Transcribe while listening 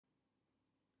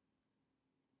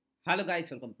Hello guys,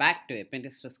 welcome back to a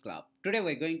Pentesters Club. Today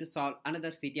we're going to solve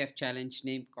another CTF challenge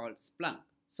named called Splunk.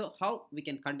 So how we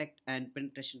can conduct and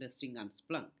penetration testing on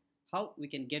Splunk? How we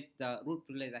can get the root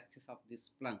privilege access of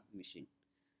this Splunk machine?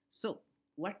 So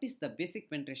what is the basic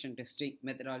penetration testing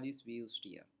methodologies we used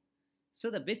here?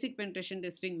 So the basic penetration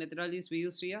testing methodologies we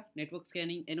used here: network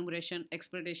scanning, enumeration,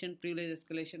 exploitation, privilege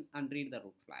escalation, and read the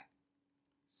root flag.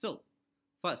 So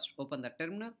first open the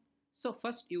terminal. So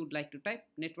first you would like to type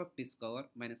network discover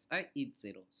 -i is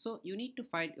 0. So you need to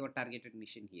find your targeted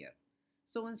mission here.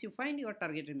 So once you find your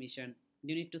targeted mission,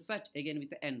 you need to search again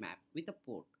with the nmap with a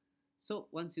port. So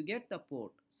once you get the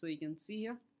port, so you can see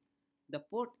here the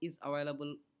port is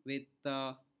available with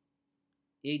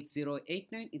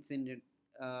 8089. It's in the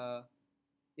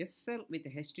SSL with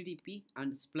HTTP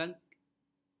and Splunk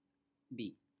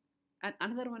D. And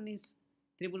another one is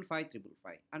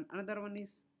 555 and another one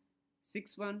is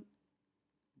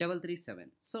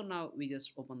 61337. So now we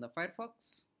just open the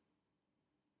Firefox.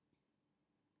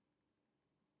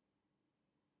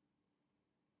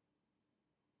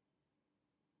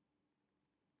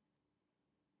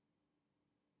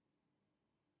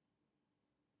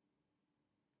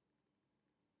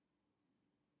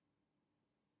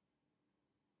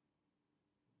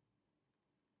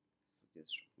 So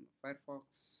just open the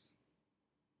Firefox.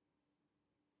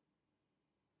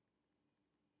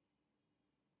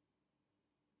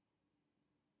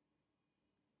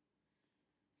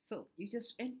 So you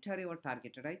just enter your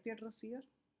targeted IP address here.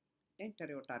 Enter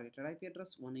your targeted IP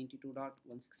address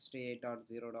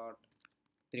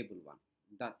 192.168.0.111.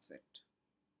 That's it.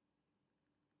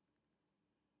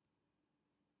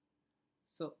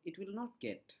 So it will not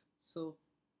get. So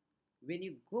when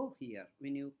you go here,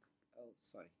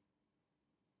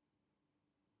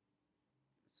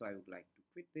 so I would like to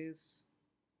quit this.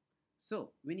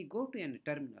 So when you go to a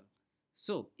terminal,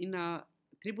 so in a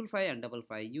 555 and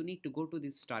 55, you need to go to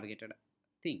this targeted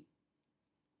thing.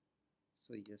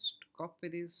 So you just copy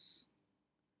this.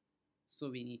 So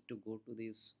we need to go to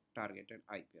this targeted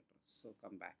IP address. So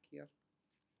come back here.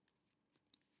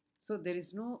 So there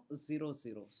is no 00.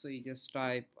 So you just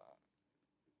type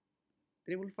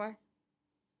 555.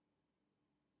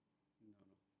 No.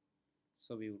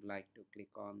 So we would like to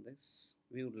click on this.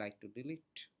 We would like to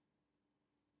delete.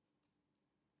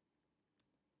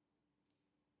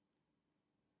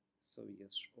 So we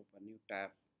just open new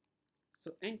tab.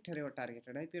 So enter your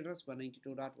targeted IP address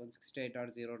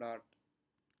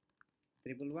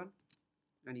 192.168.0.111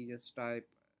 and you just type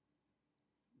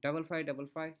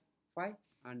 55555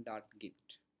 and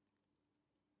 .git.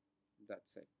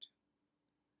 That's it.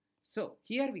 So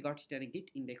here we got it in a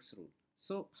git index rule.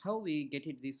 So how we get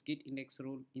it this git index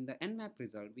rule in the nmap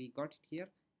result? We got it here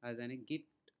as a git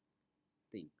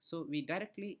thing. So we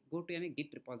directly go to a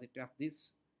git repository of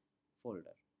this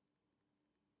folder.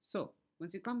 So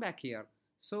once you come back here,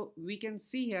 so we can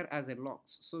see here as a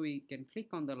logs. So we can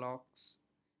click on the logs.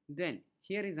 Then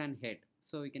here is an head.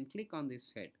 So we can click on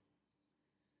this head.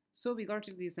 So we got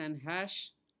this an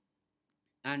hash,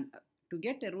 and to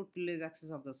get a root privilege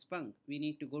access of the Splunk, we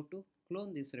need to go to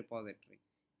clone this repository.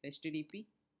 HTTP,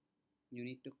 you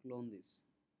need to clone this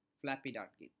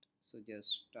flappy.git. So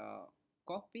just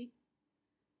copy.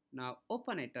 Now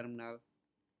open a terminal.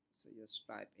 So just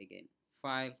type again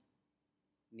file,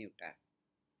 new tab.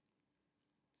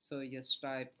 So just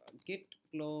type git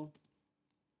clone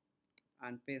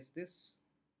and paste this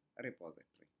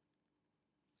repository.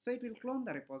 So it will clone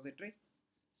the repository.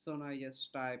 So now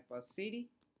just type cd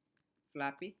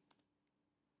flappy.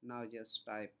 Now just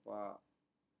type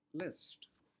list.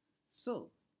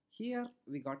 So here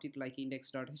we got it like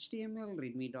index.html,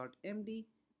 readme.md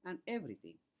and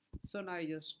everything. So now I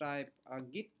just type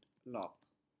git log.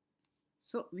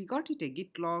 So we got it a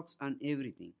git logs and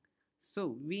everything.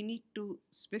 So we need to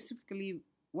specifically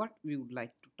what we would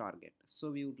like to target.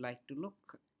 So we would like to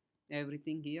look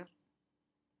everything here.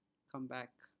 Come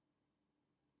back.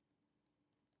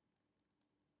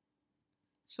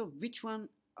 So which one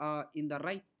in the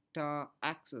right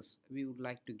axis we would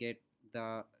like to get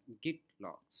the git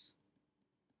logs.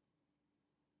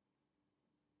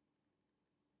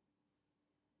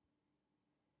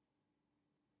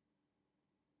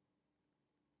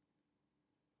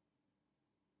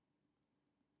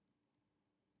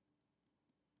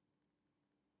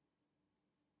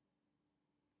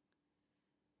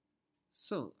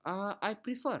 So I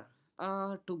prefer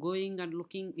to going and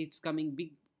looking, it's coming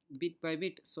bit by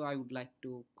bit. So I would like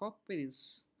to copy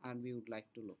this and we would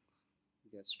like to look.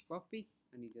 Just copy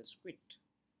and you just quit.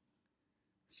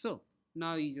 So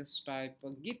now you just type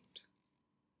a git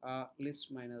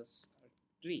list minus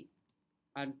tree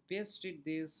and paste it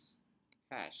this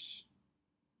hash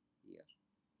here.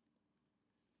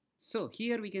 So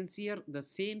here we can see here the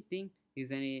same thing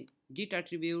is a git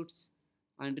attributes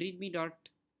and readme dot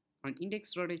and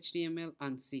index.html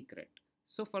and secret.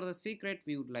 So for the secret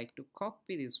we would like to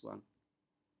copy this one.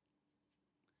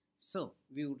 So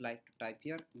we would like to type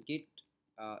here git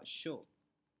show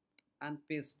and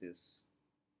paste this.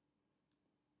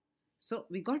 So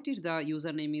we got it, the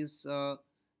username is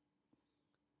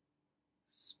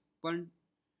Spun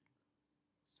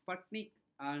Sputnik,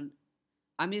 and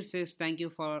Amir says thank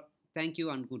you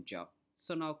and good job.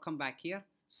 So now come back here.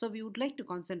 So we would like to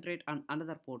concentrate on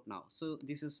another port now. So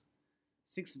this is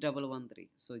 6113.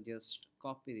 So just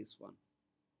copy this one.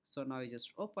 So now you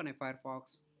just open a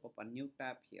Firefox, open new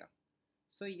tab here.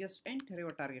 So you just enter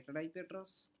your targeted IP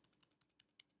address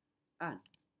and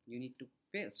you need to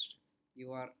paste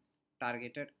your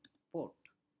targeted port.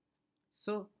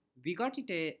 So we got it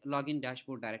a login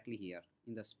dashboard directly here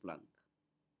in the Splunk.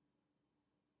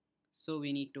 So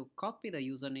we need to copy the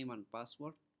username and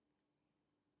password.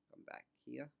 Come back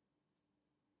here.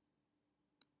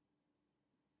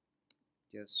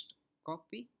 Just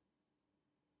copy.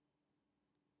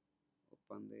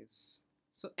 Open this.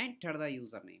 So enter the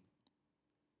username.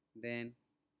 Then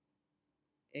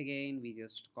again we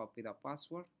just copy the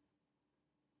password.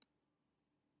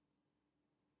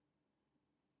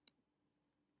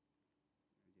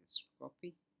 Just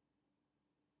copy.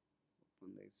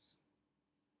 Open this.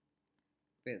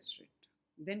 Paste it.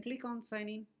 Then click on sign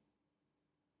in.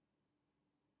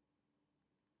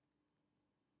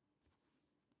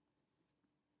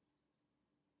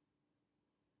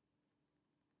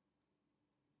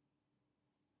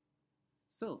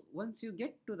 So once you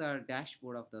get to the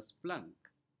dashboard of the Splunk,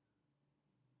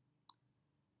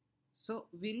 so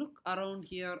we look around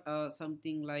here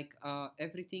something like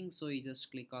everything. So you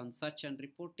just click on search and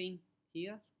reporting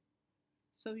here.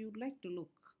 So we would like to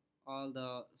look all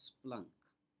the Splunk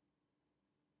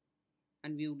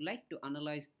and we would like to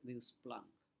analyze this Splunk.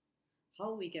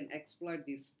 How we can exploit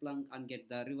this Splunk and get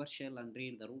the reverse shell and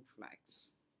read the root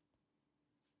flags.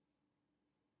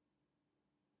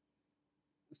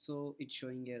 So it's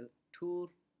showing a tour.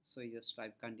 So you just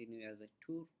type continue as a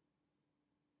tour.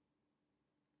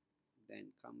 Then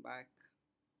come back.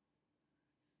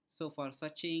 So for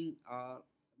searching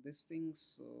this thing,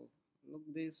 so look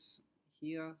this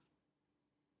here,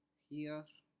 here.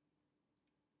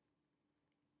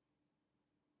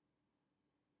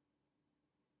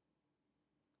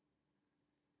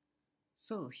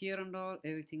 So here and all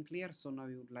everything clear. So now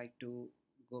we would like to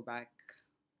go back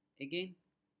again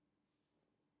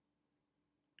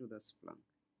to the Splunk.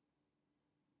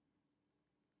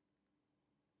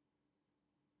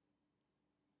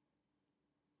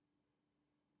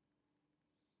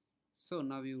 So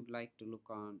now we would like to look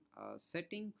on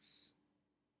settings.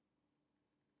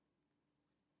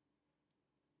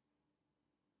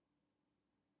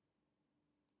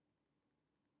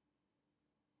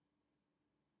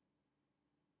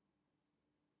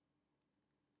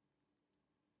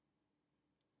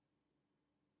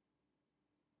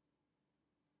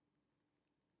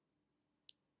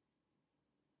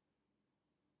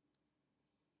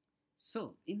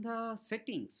 So in the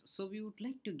settings, so we would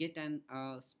like to get an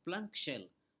Splunk shell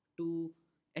to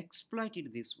exploit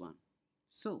it this one.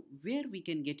 So where we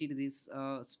can get it this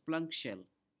Splunk shell?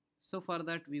 So for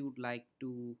that we would like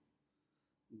to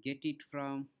get it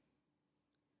from,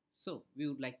 so we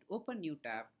would like to open new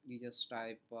tab. You just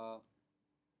type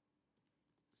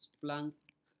Splunk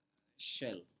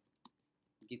shell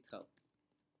GitHub.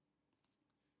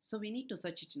 So we need to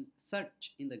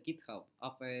search in the GitHub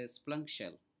of a Splunk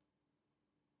shell.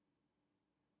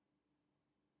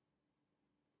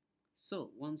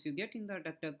 So once you get in the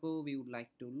DuckDuckGo, we would like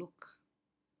to look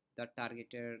the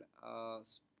targeted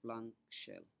Splunk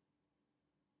shell.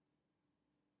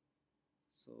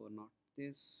 So not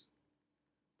this,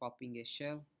 popping a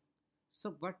shell. So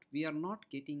but we are not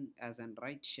getting as an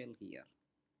right shell here.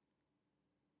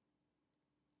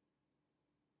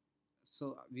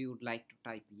 So we would like to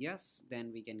type yes,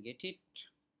 then we can get it.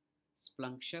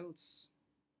 Splunk shells.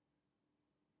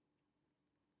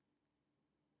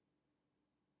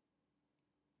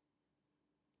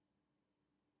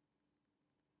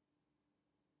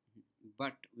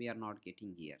 But we are not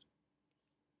getting here.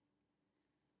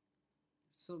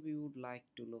 So we would like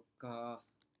to look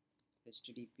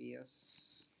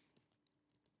https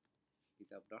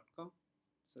github.com.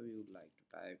 So we would like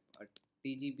to type a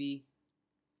tgb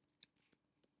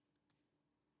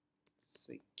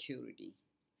security.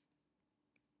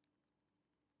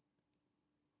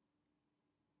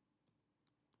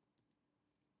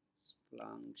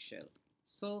 Splunk shell.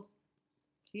 So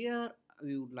here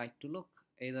we would like to look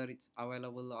either it's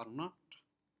available or not.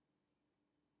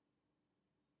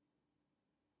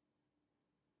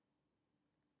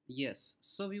 Yes,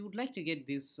 so we would like to get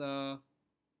this TBG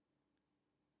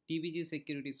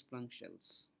security Splunk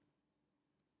shells.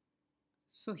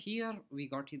 So here we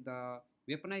got it the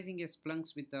weaponizing a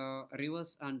Splunks with the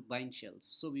reverse and bind shells.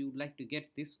 So we would like to get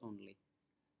this only.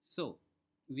 So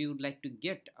we would like to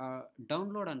get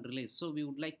download and release. So we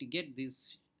would like to get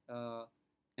this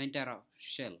entire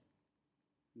shell.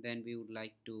 Then we would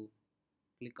like to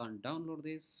click on download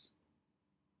this.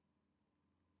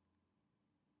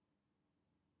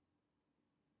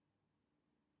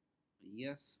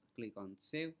 Yes, click on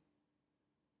save.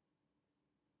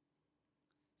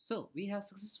 So we have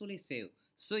successfully saved.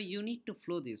 So you need to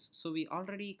flow this. So we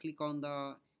already click on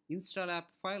the install app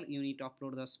file. You need to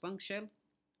upload the Splunk shell.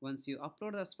 Once you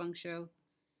upload the Splunk shell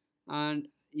and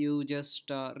you just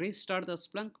restart the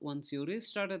Splunk. Once you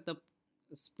restarted the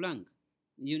Splunk,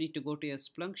 you need to go to a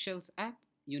Splunk shells app.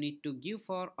 You need to give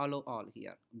for allow all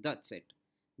here. That's it.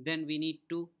 Then we need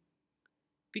to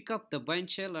pick up the bind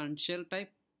shell and shell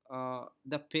type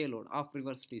the payload of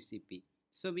reverse TCP.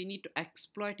 So we need to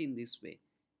exploit in this way.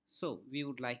 So we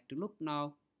would like to look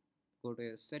now, go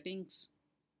to settings.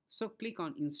 So click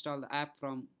on install the app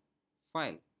from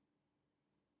file.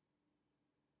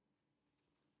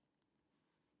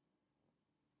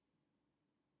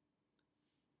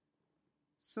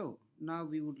 So now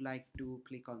we would like to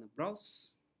click on the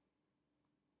browse.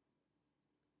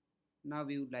 Now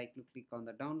we would like to click on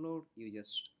the download. You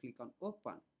just click on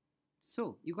open.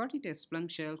 So you got it as Splunk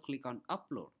shell, click on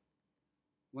upload.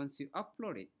 Once you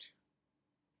upload it,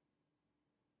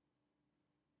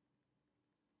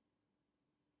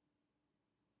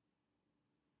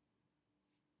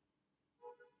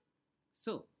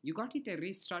 so you got it a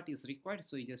restart is required.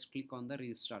 So you just click on the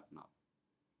restart now.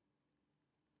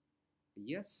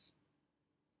 Yes.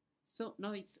 So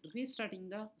now it's restarting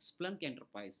the Splunk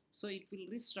Enterprise. So it will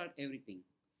restart everything.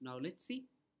 Now let's see.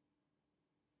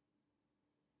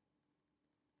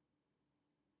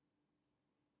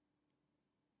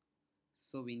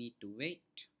 So we need to wait.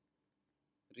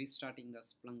 Restarting the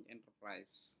Splunk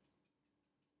Enterprise.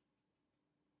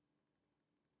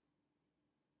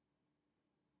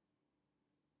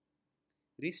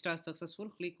 Restart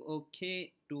successful. Click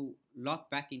OK to log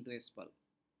back into a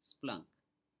Splunk.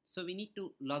 So we need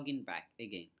to log in back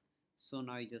again. So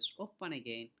now you just open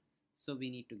again. So we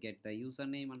need to get the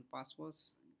username and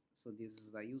passwords. So this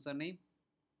is the username.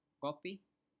 Copy.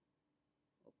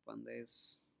 Open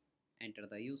this. Enter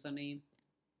the username.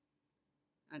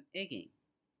 And again,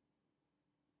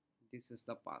 this is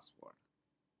the password.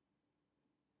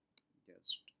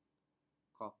 Just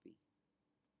copy.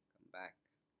 Come back.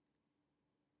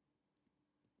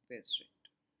 Paste it.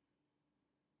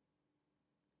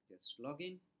 Just log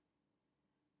in.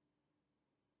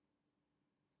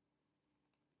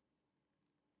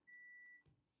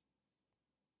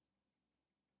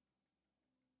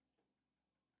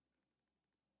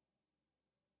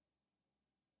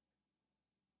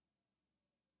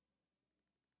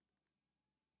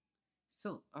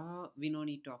 So we no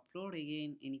need to upload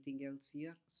again anything else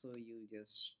here. So you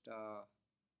just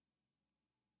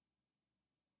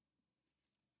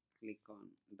click on,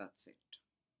 that's it.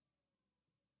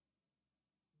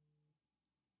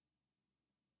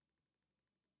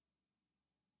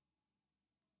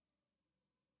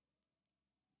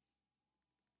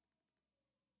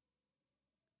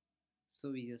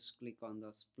 So we just click on the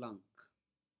Splunk.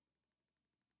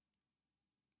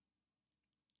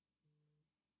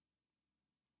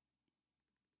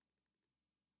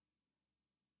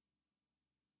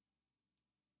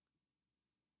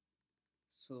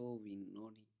 So we no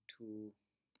need to,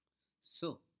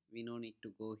 so we no need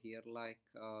to go here like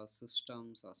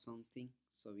systems or something.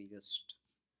 So we just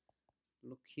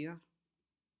look here.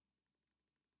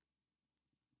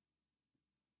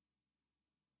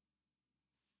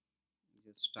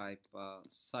 Just type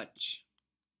search.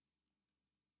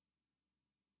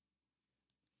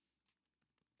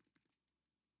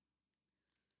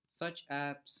 Search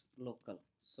apps local.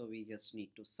 So we just need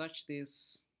to search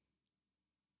this.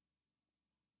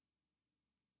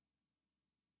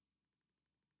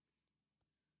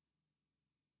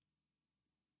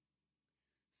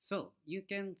 So you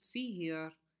can see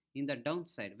here in the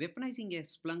downside, weaponizing a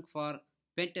Splunk for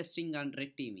pen testing and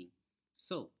red teaming.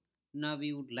 So now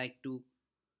we would like to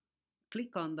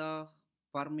click on the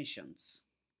permissions.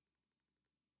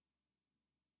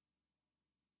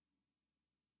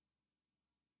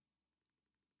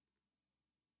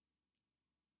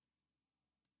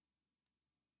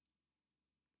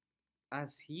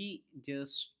 As he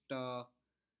just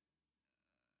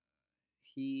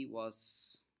he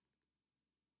was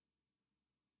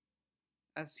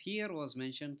as here was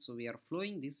mentioned, so we are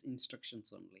following these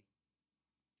instructions only.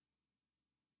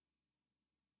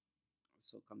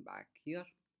 So come back here.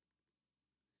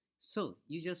 So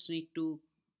you just need to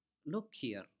look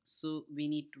here. So we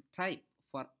need to type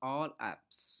for all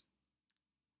apps.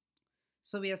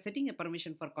 So we are setting a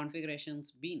permission for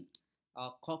configurations being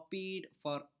copied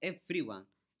for everyone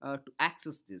to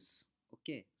access this.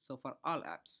 Okay, so for all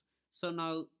apps. So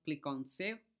now click on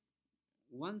save.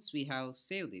 Once we have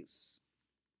saved this,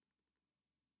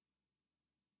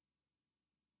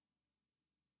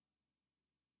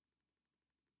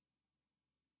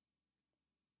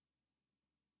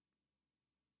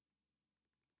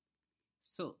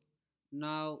 so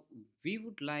now we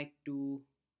would like to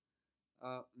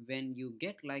when you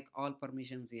get like all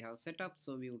permissions you have set up,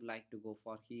 so we would like to go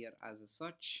for here as a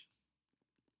search.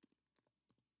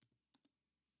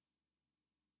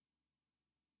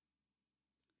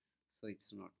 So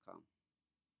it's not come.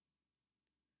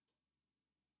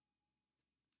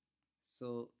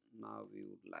 So now we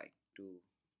would like to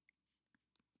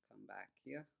come back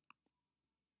here.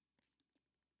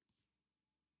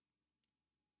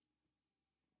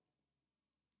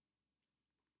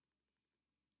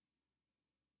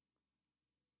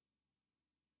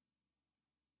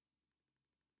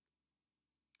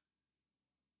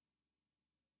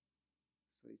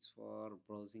 So it's for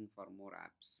browsing for more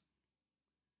apps.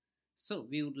 So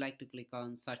we would like to click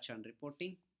on search and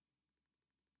reporting.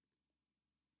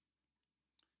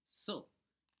 So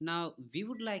now we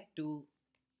would like to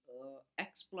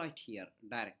exploit here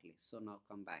directly. So now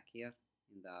come back here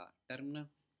in the terminal.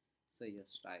 So you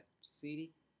just type cd,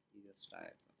 you just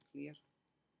type clear.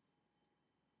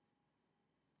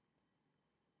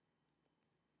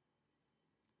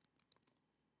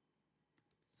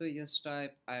 So you just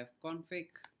type ifconfig.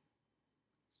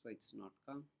 So it's not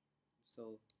come.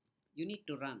 So you need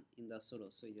to run in the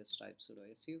sudo. So you just type sudo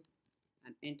su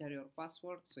and enter your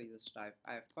password. So you just type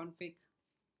ifconfig.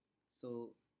 So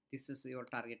this is your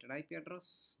targeted IP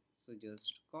address. So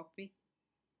just copy.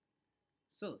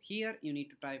 So here you need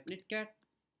to type netcat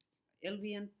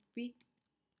lvnp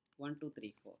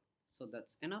 1234. So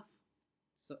that's enough.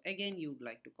 So again you would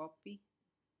like to copy.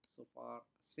 So for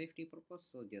safety purpose,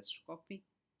 so just copy.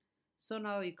 So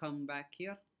now you come back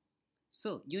here.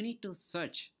 So you need to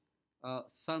search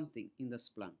something in the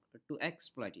Splunk to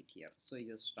exploit it here. So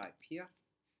you just type here.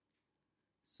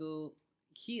 So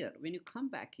here when you come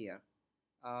back here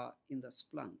in the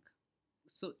Splunk,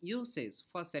 so usage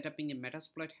for setting a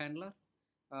Metasploit handler,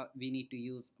 we need to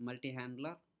use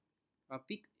multi-handler.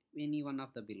 Pick any one of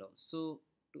the below. So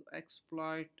to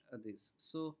exploit this,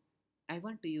 so I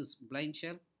want to use blind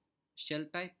shell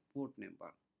type, port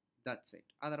number. That's it.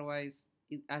 Otherwise,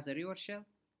 as a reverse shell,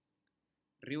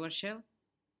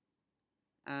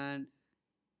 and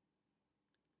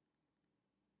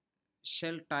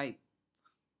shell type,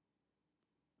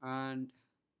 and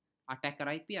attacker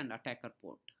IP and attacker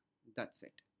port. That's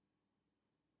it.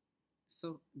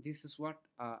 So this is what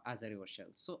as a reverse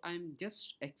shell. So I'm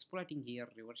just exploiting here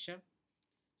reverse shell.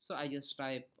 So I just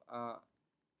type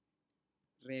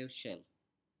rev shell.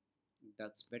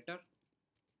 That's better.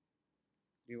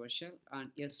 Reverse shell and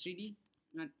std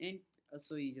and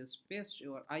so you just paste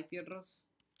your IP address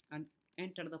and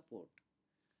enter the port.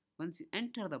 Once you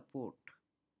enter the port,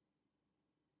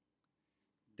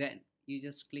 then you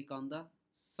just click on the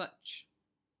search.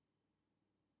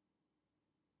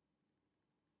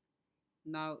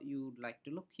 Now you would like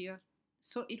to look here.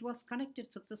 So it was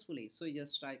connected successfully. So you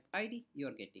just type ID, you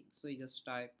are getting. So you just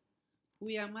type who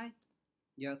am I,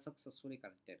 you are successfully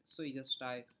connected. So you just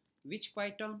type which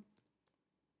Python,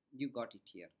 you got it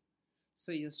here.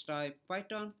 So you just type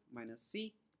Python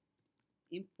 -c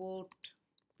import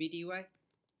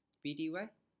pty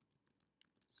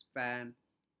span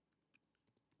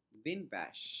bin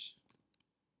bash.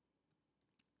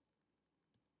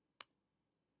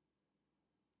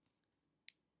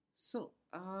 So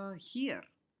here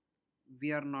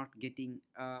we are not getting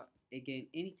again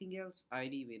anything else.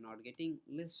 ID we are not getting,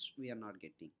 list we are not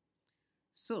getting.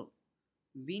 So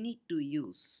we need to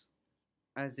use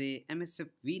as a MSF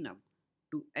VNUM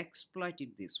to exploit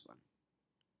it this one.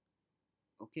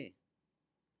 Okay.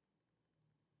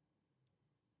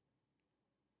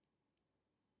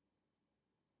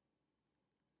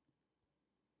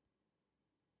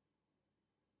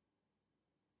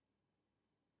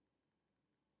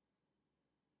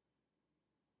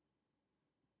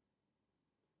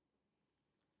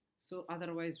 So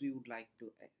otherwise we would like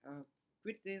to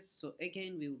quit this. So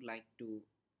again we would like to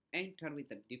enter with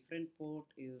a different port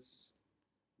is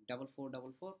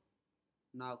 4444.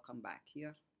 Now come back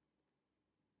here.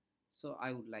 So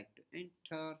I would like to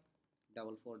enter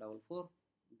 4444,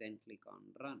 then click on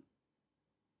run.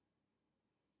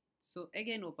 So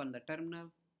again open the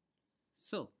terminal.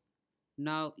 So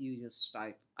Now you just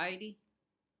type id,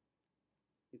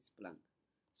 it's Splunk.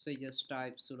 So you just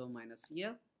type sudo minus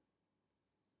 -l,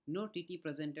 no tt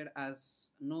presented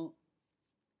as no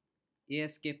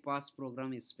ask pass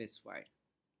program is specified.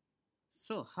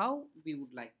 So how we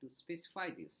would like to specify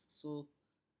this? So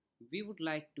we would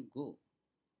like to go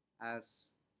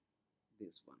as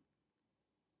this one.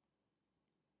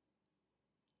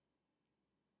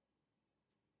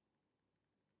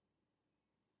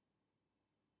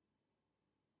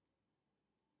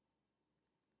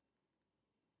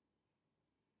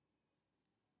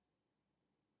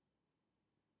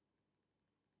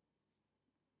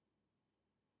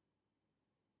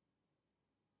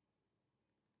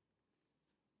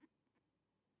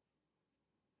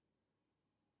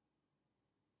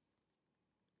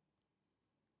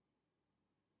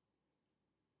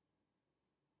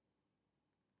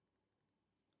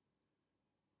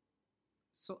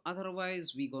 So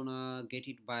otherwise we gonna get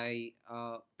it by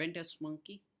pentest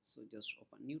monkey. So just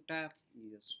open new tab,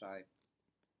 you just type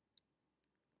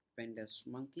pentest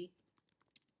monkey.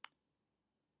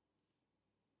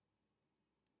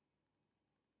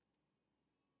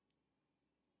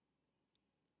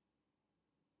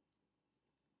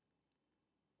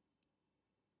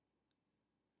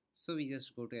 So we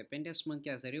just go to a pentest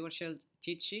monkey as a reverse shell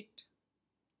cheat sheet.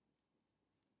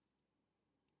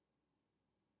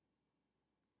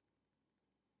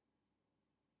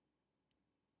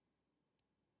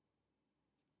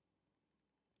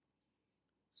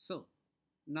 So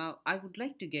now I would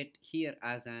like to get here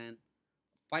as an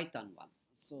Python one.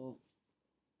 So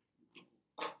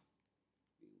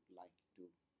we would like to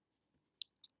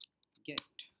get.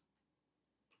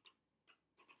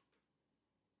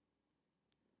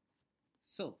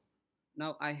 So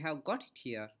now I have got it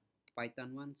here,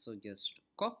 Python one. So just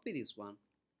copy this one,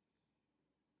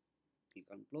 click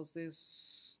on close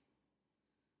this.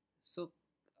 So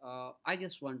I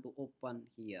just want to open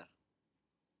here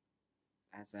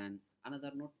as an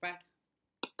another notepad.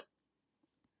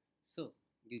 So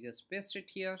you just paste it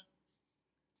here.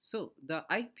 So the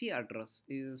IP address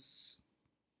is,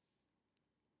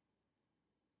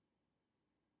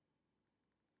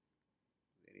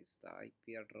 where is the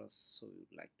IP address? So we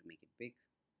would like to make it big.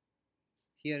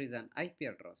 Here is an IP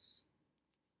address.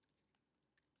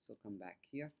 So come back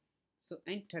here. So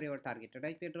enter your targeted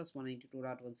IP address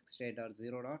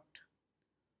 192.168.0.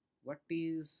 What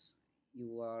is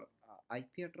your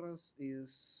IP address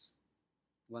is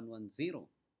 110.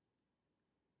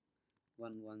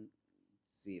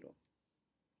 110.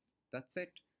 That's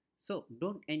it. So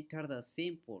don't enter the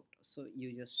same port. So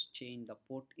you just change the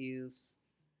port is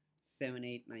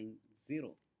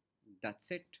 7890.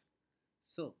 That's it.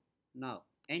 So now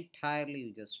entirely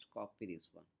you just copy this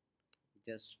one.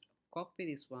 Just copy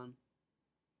this one.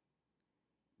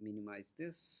 Minimize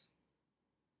this.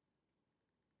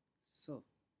 So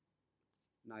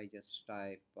now you just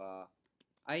type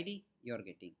ID, you're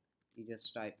getting. You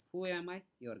just type who am I,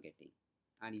 you're getting.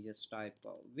 And you just type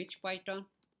which Python,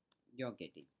 you're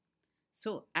getting.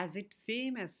 So as it's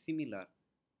same as similar,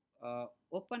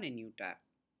 open a new tab.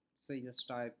 So you just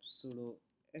type sudo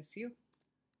su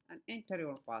and enter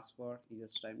your password. You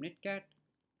just type netcat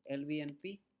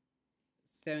lvnp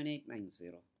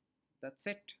 7890. That's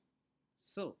it.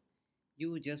 So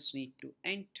you just need to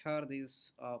enter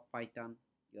this Python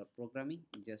you're programming.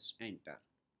 Just enter.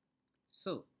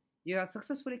 So you are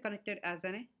successfully connected as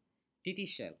an TT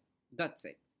shell. That's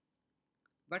it.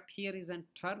 But here is an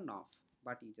turn off.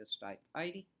 But you just type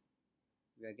ID.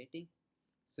 We are getting.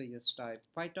 So you just type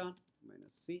Python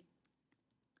 -c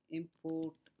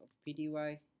import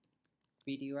pty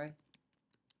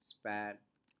spad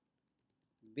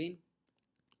bin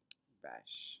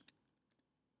bash.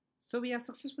 So we have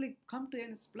successfully come to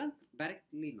an Splunk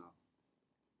directly now.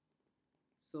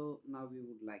 So now we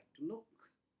would like to look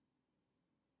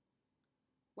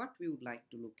what we would like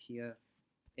to look here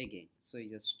again. So you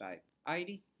just type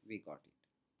ID, we got it.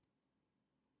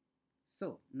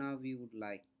 So now we would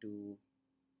like to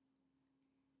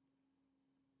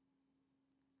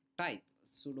type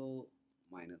sudo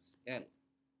 -l.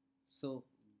 So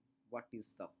what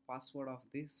is the password of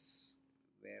this?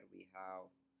 Where we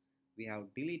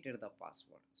have deleted the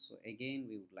password. So again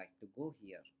we would like to go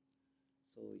here.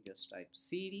 So we just type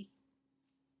cd.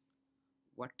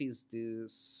 What is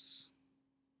this?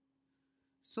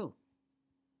 So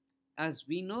as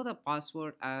we know the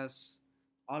password as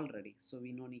already, so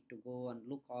we no need to go and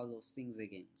look all those things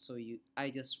again. So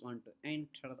I just want to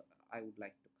enter I would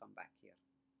like to come back here.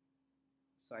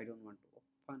 So I don't want to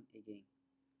open again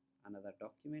another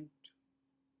document.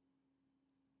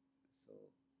 So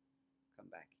come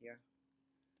back here.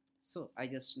 So I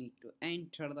just need to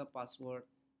enter the password.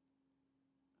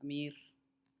 Amir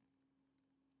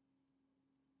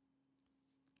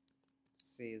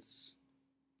says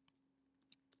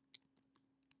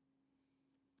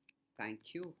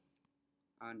thank you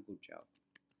and good job.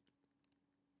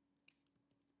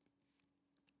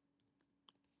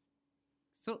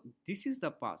 So this is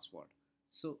the password.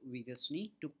 So we just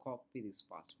need to copy this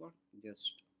password.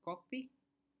 Just copy.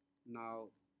 Now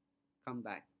come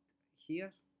back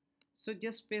here. So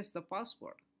just paste the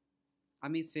password.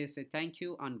 Amit says a thank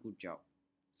you and good job.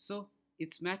 So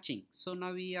it's matching. So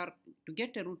now we are to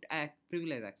get a root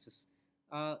privilege access.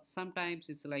 Sometimes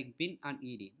it's like bin and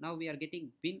ed. Now we are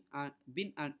getting bin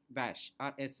and bash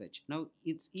or sh. Now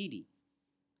it's ed.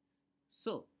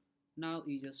 So now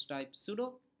you just type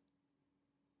sudo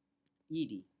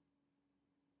ed.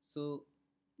 So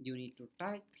you need to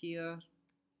type here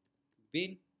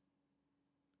bin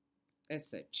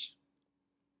sh.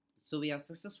 So we have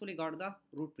successfully got the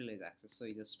root privilege access. So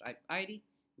you just type id.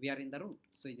 We are in the root.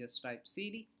 So you just type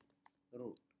cd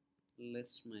root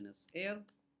list minus l.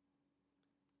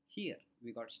 Here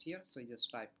we got it here. So you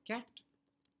just type cat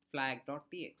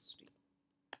flag.txt.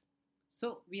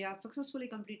 So we have successfully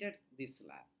completed this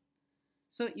lab.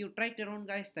 So you try it your own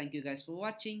guys. Thank you guys for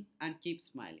watching and keep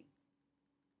smiling.